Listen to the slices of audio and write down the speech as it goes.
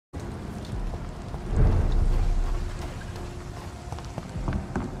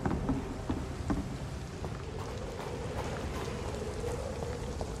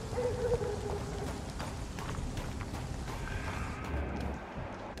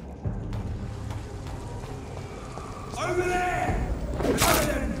Over there!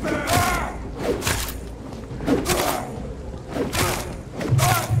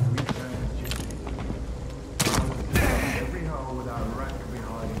 Every hole with our rat can be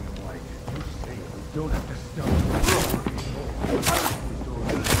hiding in wait. You see, we don't have to stop.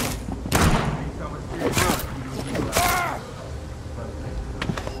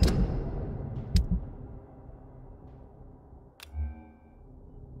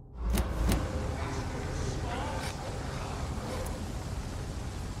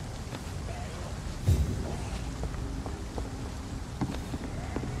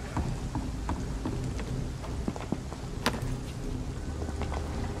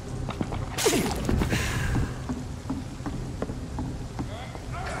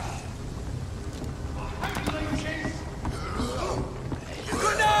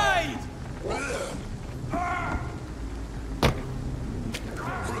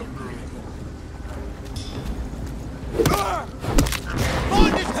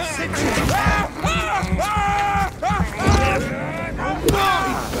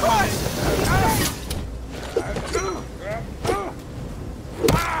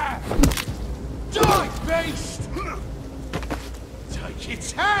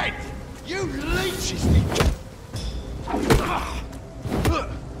 Its head! You leeches!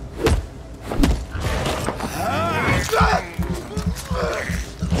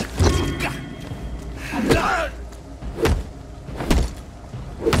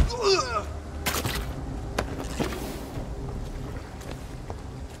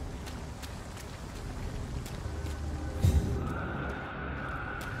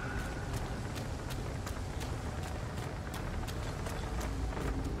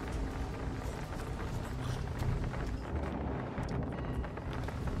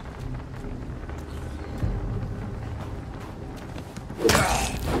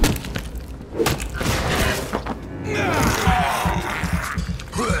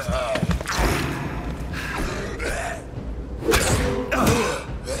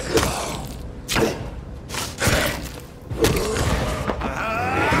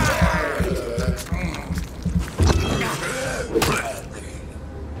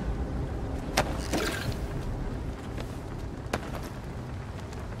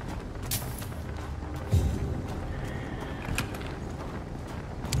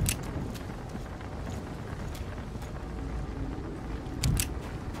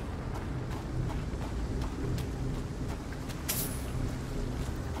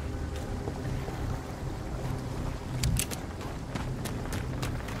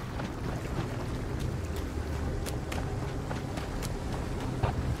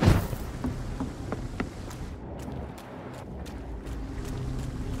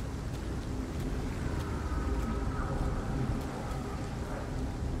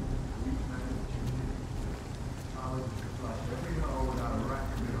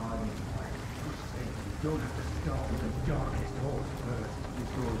 Don't have to start with the darkest holes first. This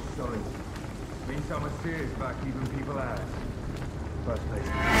door's solid. Means someone's serious about keeping people out. First place.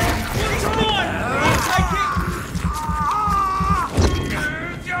 Come on! Take it!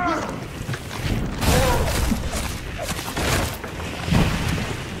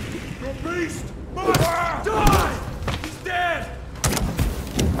 Your beast must die! He's dead!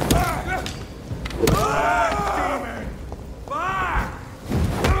 Demon! Back!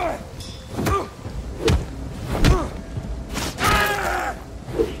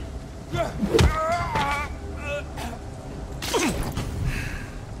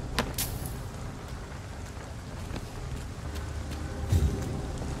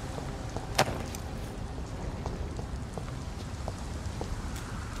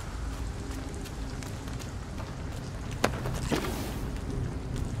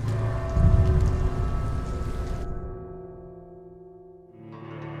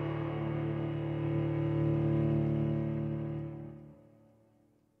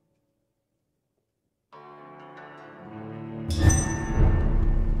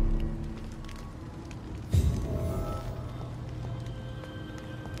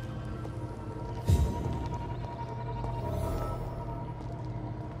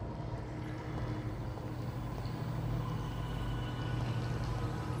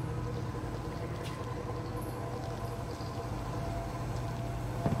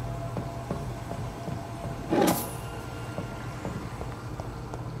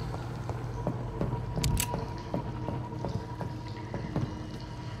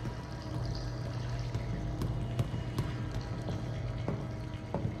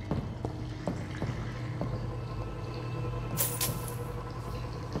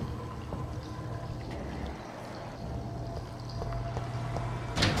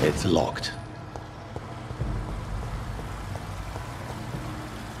 It's locked.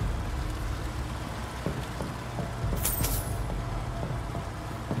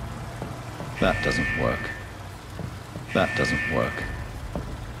 That doesn't work. That doesn't work.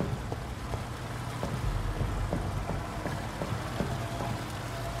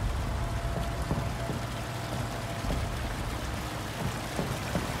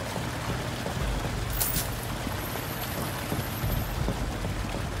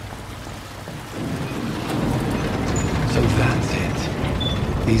 So that's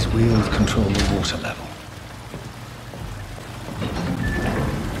it. These wheels control the water level.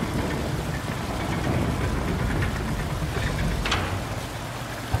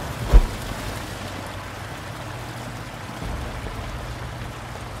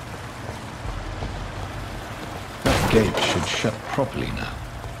 That gate should shut properly now.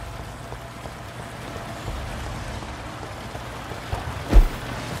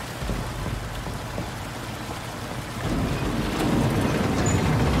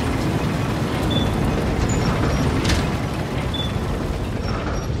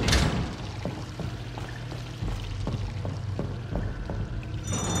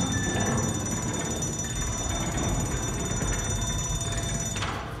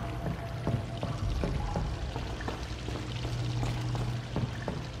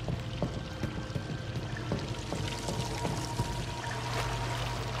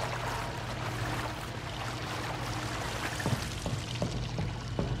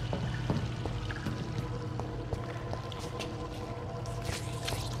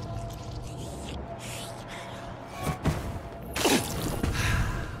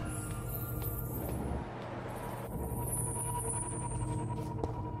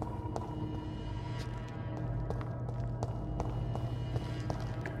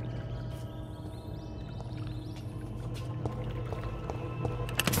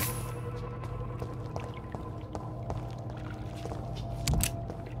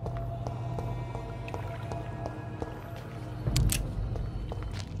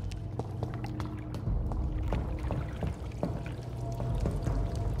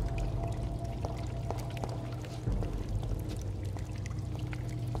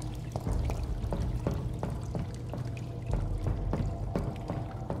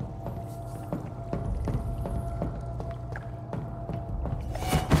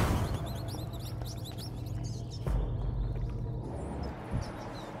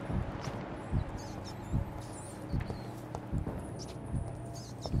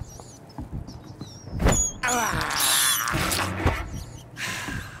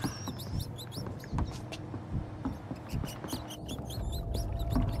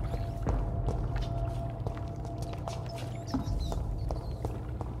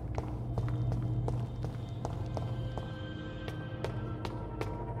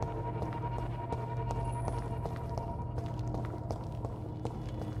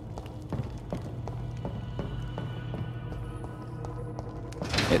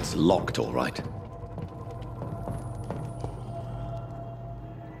 It's locked, all right.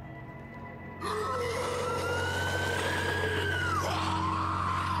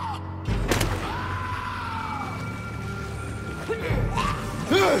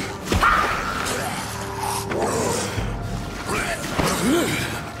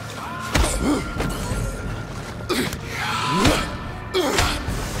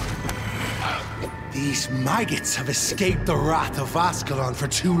 These maggots have escaped the wrath of Ascalon for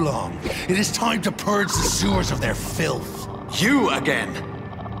too long. It is time to purge the sewers of their filth. You again!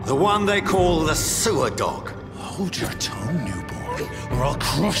 The one they call the sewer dog. Hold your tongue, newborn, or I'll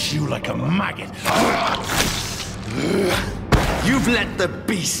crush you like a maggot. You've let the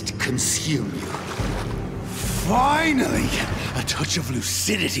beast consume you. Finally! A touch of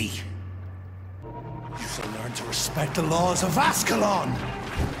lucidity. You shall learn to respect the laws of Ascalon!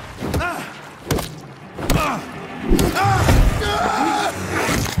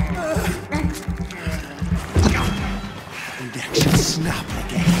 The neck should snap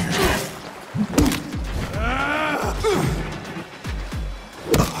like a hair.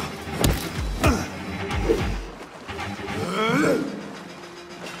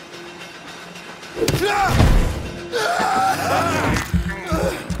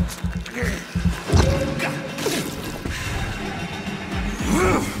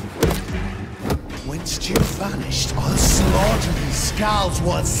 Whence you vanished, I'll slaughter these skulls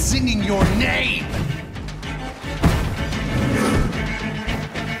while singing your name!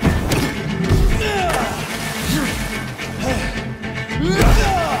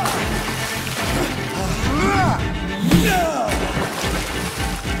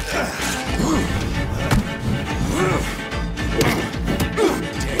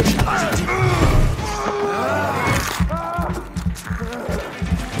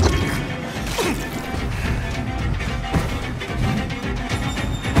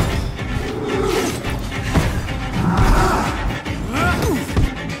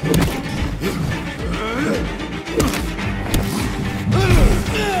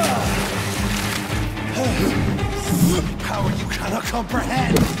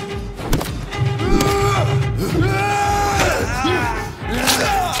 comprehend!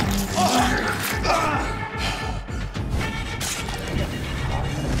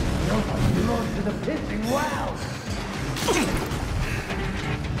 To the pissing wow!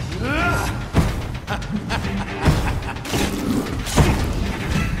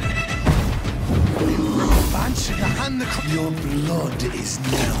 Your blood is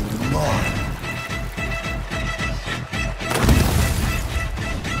now mine.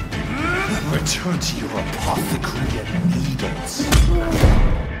 Return to your apothecary and needles.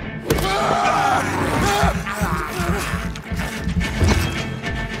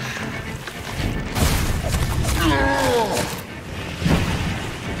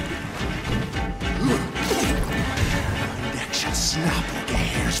 Neck shall snap like a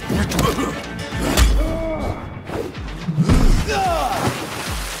hair's brittle.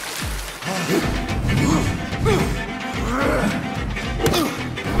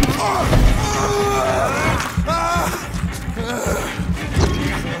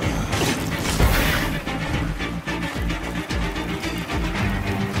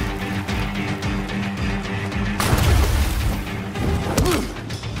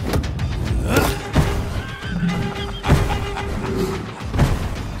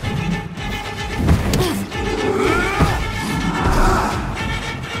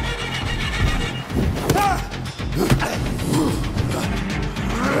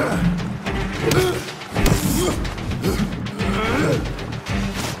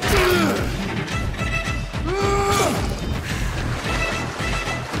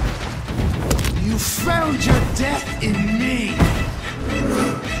 Found your death in me!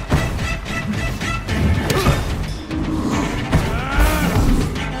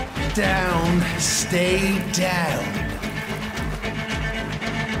 Down, stay down.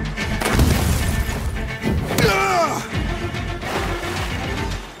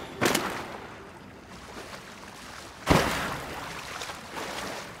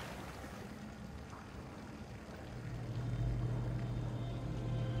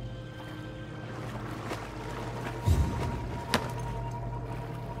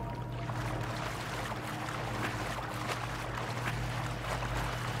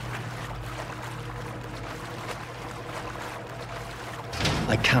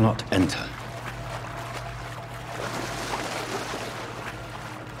 I cannot enter.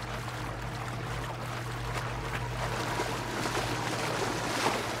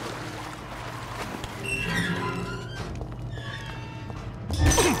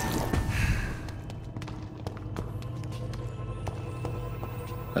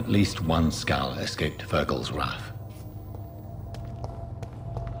 At least one Skull escaped Virgil's wrath.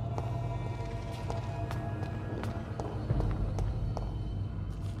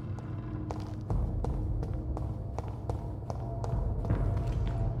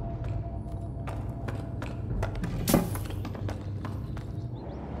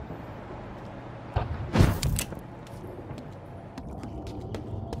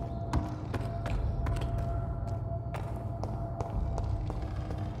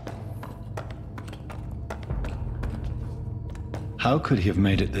 How could he have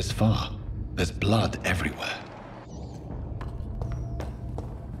made it this far? There's blood everywhere.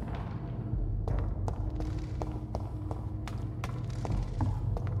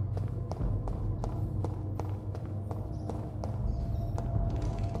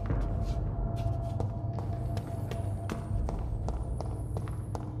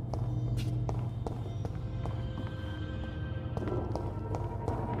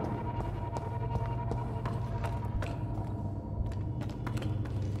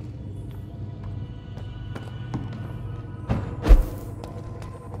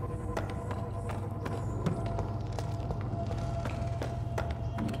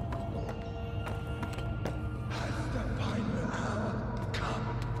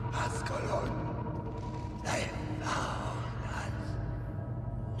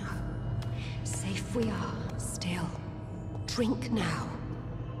 We are still. Drink now.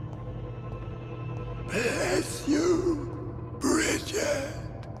 Bless you, Bridget.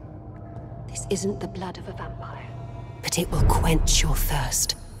 This isn't the blood of a vampire, but it will quench your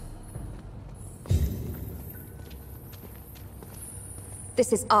thirst.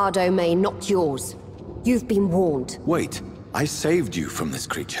 This is our domain, not yours. You've been warned. Wait, I saved you from this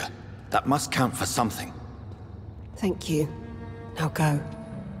creature. That must count for something. Thank you. Now go.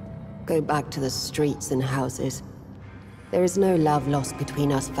 Go back to the streets and houses. There is no love lost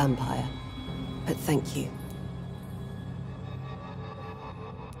between us, Vampire. But thank you.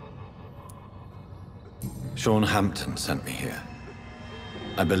 Sean Hampton sent me here.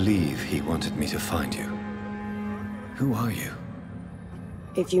 I believe he wanted me to find you. Who are you?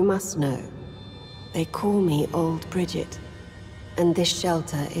 If you must know, they call me Old Bridget, and this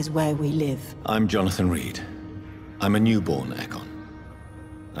shelter is where we live. I'm Jonathan Reed. I'm a newborn Ekon.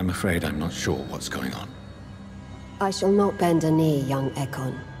 I'm afraid I'm not sure what's going on. I shall not bend a knee, young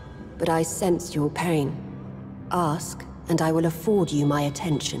Ekon, but I sense your pain. Ask, and I will afford you my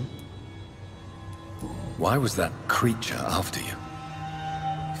attention. Why was that creature after you?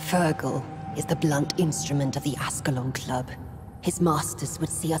 Fergal is the blunt instrument of the Ascalon Club. His masters would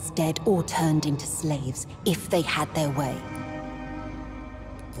see us dead or turned into slaves if they had their way.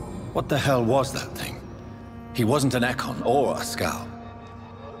 What the hell was that thing? He wasn't an Ekon or a Scout.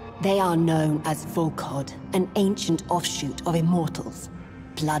 They are known as Volkod, an ancient offshoot of immortals.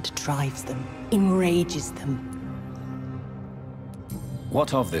 Blood drives them, enrages them.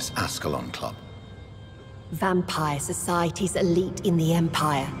 What of this Ascalon Club? Vampire society's elite in the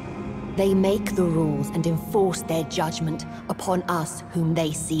Empire. They make the rules and enforce their judgment upon us whom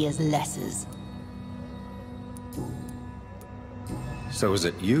they see as lessers. So was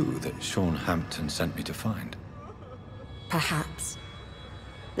it you that Sean Hampton sent me to find? Perhaps.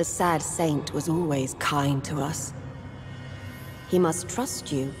 The sad saint was always kind to us. He must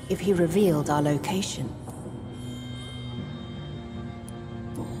trust you if he revealed our location.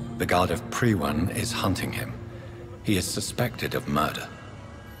 The Guard of Prewan is hunting him. He is suspected of murder.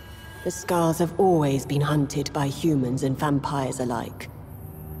 The Scars have always been hunted by humans and vampires alike.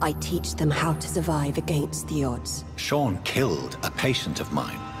 I teach them how to survive against the odds. Sean killed a patient of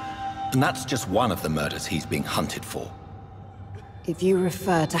mine. And that's just one of the murders he's being hunted for. If you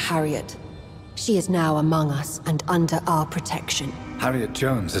refer to Harriet, she is now among us and under our protection. Harriet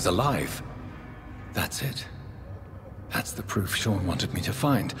Jones is alive. That's it. That's the proof Sean wanted me to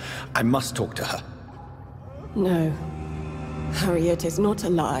find. I must talk to her. No. Harriet is not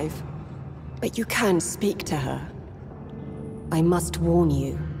alive. But you can speak to her. I must warn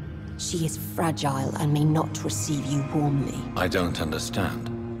you. She is fragile and may not receive you warmly. I don't understand.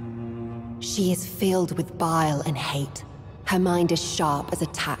 She is filled with bile and hate. Her mind is sharp as a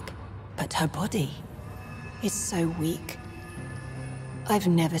tack, but her body is so weak. I've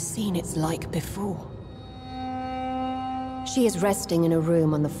never seen its like before. She is resting in a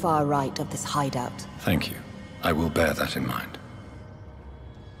room on the far right of this hideout. Thank you. I will bear that in mind.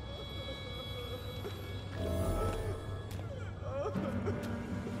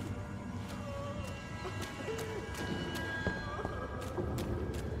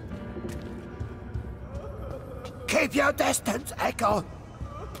 Keep your distance, Echo!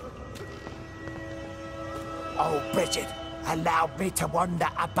 Oh, Bridget allowed me to wander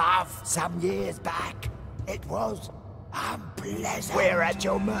above some years back. It was unpleasant. We're at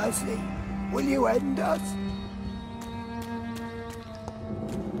your mercy. Will you end us?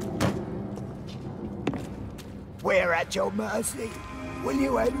 We're at your mercy. Will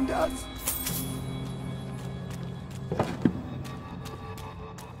you end us?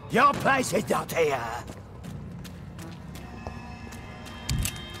 Your place is not here.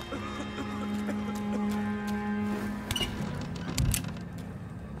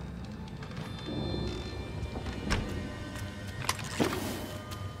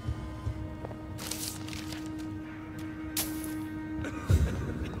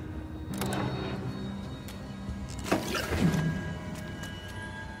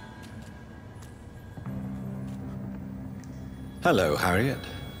 Hello, Harriet.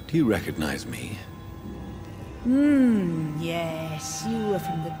 Do you recognize me? Yes, you were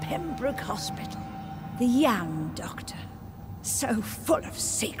from the Pembroke Hospital. The young doctor. So full of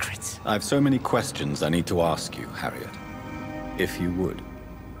secrets. I've so many questions I need to ask you, Harriet. If you would.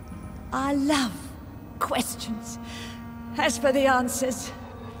 I love questions. As for the answers,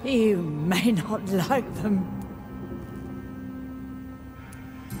 you may not like them.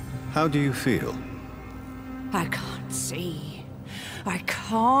 How do you feel? I can't see. I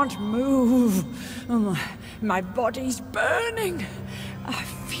can't move. My body's burning. I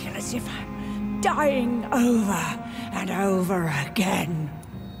feel as if I'm dying over and over again.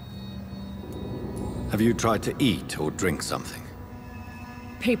 Have you tried to eat or drink something?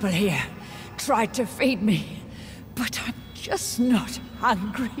 People here tried to feed me, but I'm just not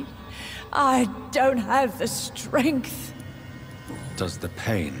hungry. I don't have the strength. Does the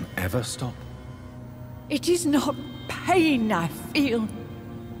pain ever stop? It is not pain I feel.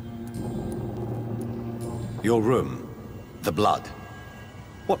 Your room, the blood.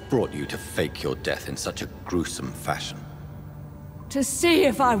 What brought you to fake your death in such a gruesome fashion? To see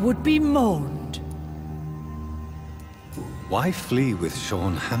if I would be mourned. Why flee with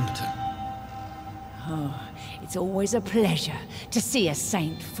Sean Hampton? Oh, it's always a pleasure to see a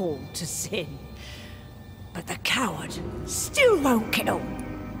saint fall to sin. But the coward still won't kill.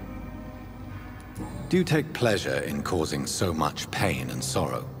 Do you take pleasure in causing so much pain and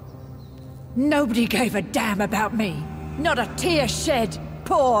sorrow? Nobody gave a damn about me. Not a tear shed.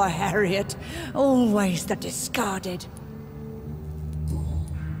 Poor Harriet. Always the discarded.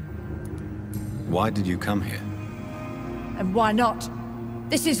 Why did you come here? And why not?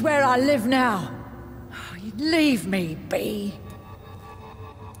 This is where I live now. Leave me be.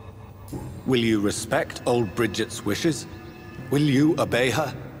 Will you respect old Bridget's wishes? Will you obey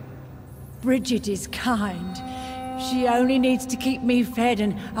her? Bridget is kind. She only needs to keep me fed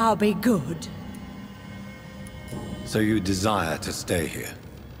and I'll be good. So you desire to stay here?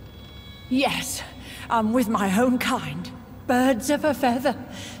 Yes, I'm with my own kind. Birds of a feather,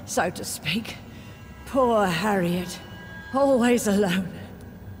 so to speak. Poor Harriet. Always alone.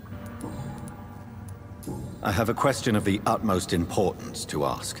 I have a question of the utmost importance to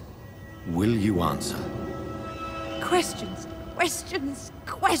ask. Will you answer? Questions, questions,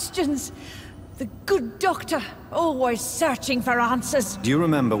 questions. The good doctor, always searching for answers. Do you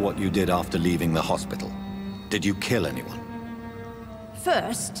remember what you did after leaving the hospital? Did you kill anyone?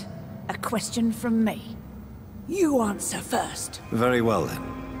 First, a question from me. You answer first. Very well then.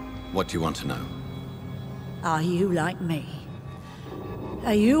 What do you want to know? Are you like me?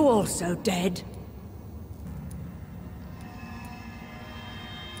 Are you also dead?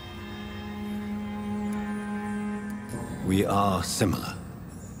 We are similar,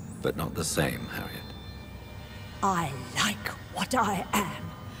 but not the same, Harriet. I like what I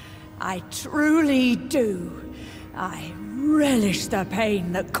am. I truly do. I relish the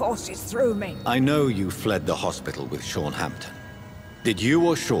pain that courses through me. I know you fled the hospital with Sean Hampton. Did you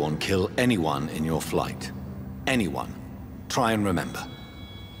or Sean kill anyone in your flight? Anyone? Try and remember.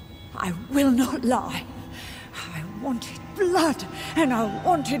 I will not lie. I wanted blood, and I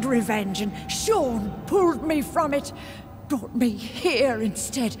wanted revenge, and Sean pulled me from it. Brought me here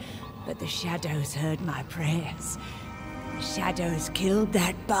instead. But the shadows heard my prayers. The shadows killed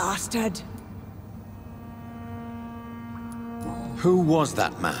that bastard. Who was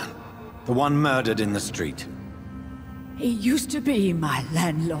that man? The one murdered in the street? He used to be my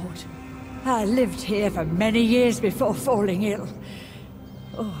landlord. I lived here for many years before falling ill.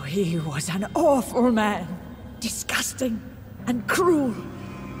 Oh, he was an awful man. Disgusting and cruel.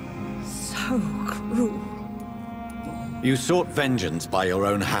 So cruel. You sought vengeance by your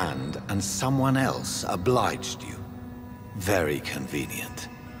own hand, and someone else obliged you. Very convenient.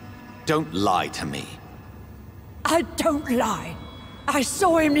 Don't lie to me. I don't lie. I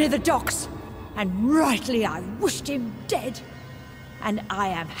saw him near the docks, and rightly I wished him dead. And I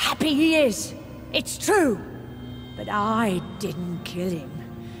am happy he is. It's true. But I didn't kill him.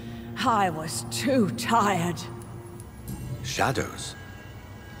 I was too tired. Shadows?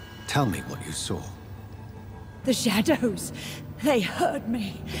 Tell me what you saw. The shadows, they heard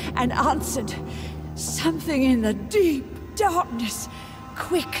me and answered. Something in the deep darkness,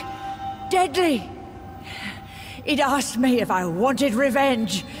 quick, deadly. It asked me if I wanted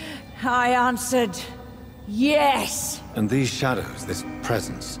revenge. I answered, yes. And these shadows, this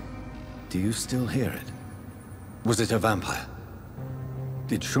presence, do you still hear it? Was it a vampire?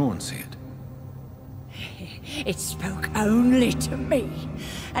 Did Sean see it? It spoke only to me,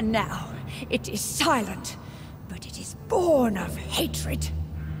 and now it is silent. But it is born of hatred.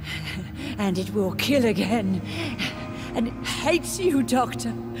 And it will kill again. And it hates you,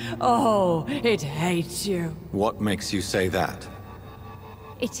 Doctor. Oh, it hates you. What makes you say that?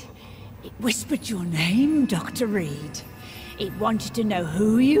 It whispered your name, Dr. Reed. It wanted to know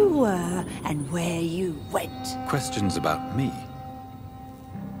who you were and where you went. Questions about me?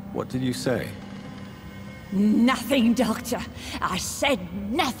 What did you say? Nothing, Doctor. I said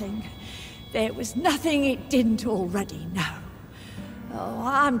nothing. There was nothing it didn't already know. Oh,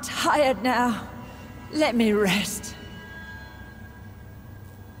 I'm tired now. Let me rest.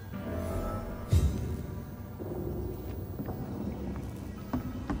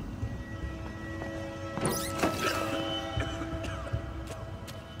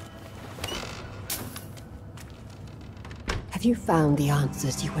 Have you found the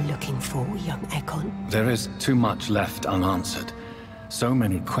answers you were looking for, young Ekon? There is too much left unanswered. So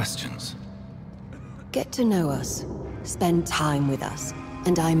many questions. Get to know us, spend time with us,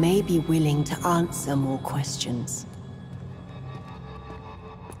 and I may be willing to answer more questions.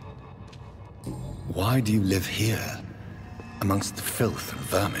 Why do you live here, amongst the filth and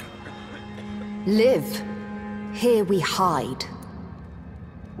vermin? Live. Here we hide.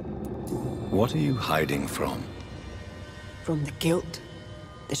 What are you hiding from? From the guilt,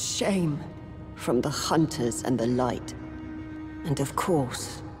 the shame, from the hunters and the light. And of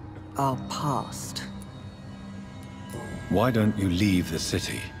course, our past. Why don't you leave the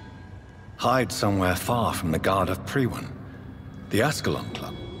city? Hide somewhere far from the Guard of Priwen, the Ascalon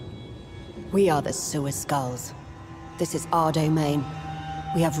Club. We are the Sewer Skulls. This is our domain.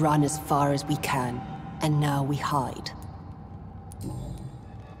 We have run as far as we can, and now we hide.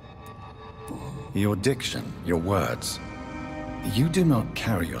 Your diction, your words. You do not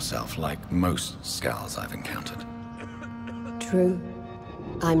carry yourself like most Skulls I've encountered. True.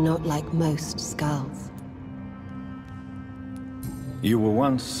 I'm not like most Skulls. You were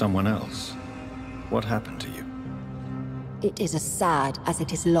once someone else. What happened to you? It is as sad as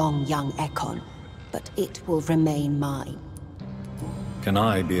it is long, young Ekon, but it will remain mine. Can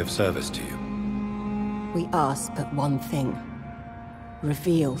I be of service to you? We ask but one thing.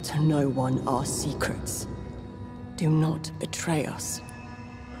 Reveal to no one our secrets. Do not betray us.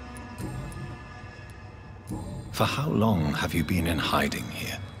 For how long have you been in hiding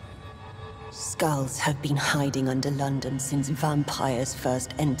here? Skulls have been hiding under London since vampires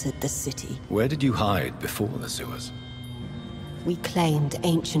first entered the city. Where did you hide before the sewers? We claimed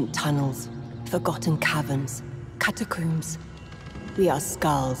ancient tunnels, forgotten caverns, catacombs. We are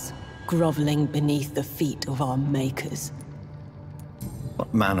Skulls, groveling beneath the feet of our makers.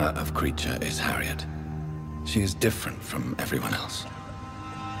 What manner of creature is Harriet? She is different from everyone else.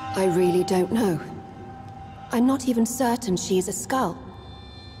 I really don't know. I'm not even certain she is a Skull.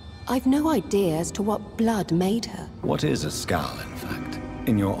 I've no idea as to what blood made her. What is a Skull, in fact,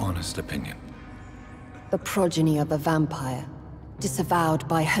 in your honest opinion? The progeny of a vampire, disavowed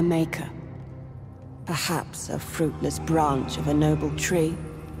by her maker. Perhaps a fruitless branch of a noble tree.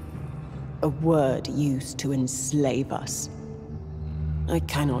 A word used to enslave us. I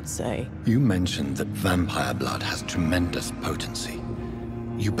cannot say. You mentioned that vampire blood has tremendous potency.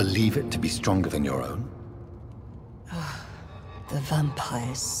 You believe it to be stronger than your own? The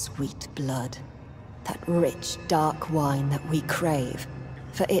vampire's sweet blood. That rich, dark wine that we crave.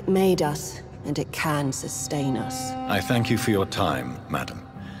 For it made us, and it can sustain us. I thank you for your time, madam.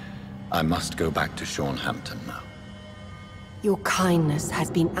 I must go back to Shornhampton now. Your kindness has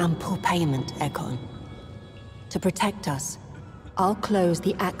been ample payment, Ekon. To protect us, I'll close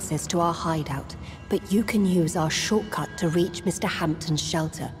the access to our hideout, but you can use our shortcut to reach Mr. Hampton's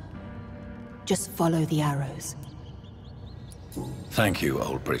shelter. Just follow the arrows. Thank you,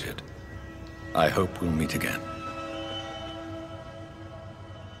 old Bridget. I hope we'll meet again.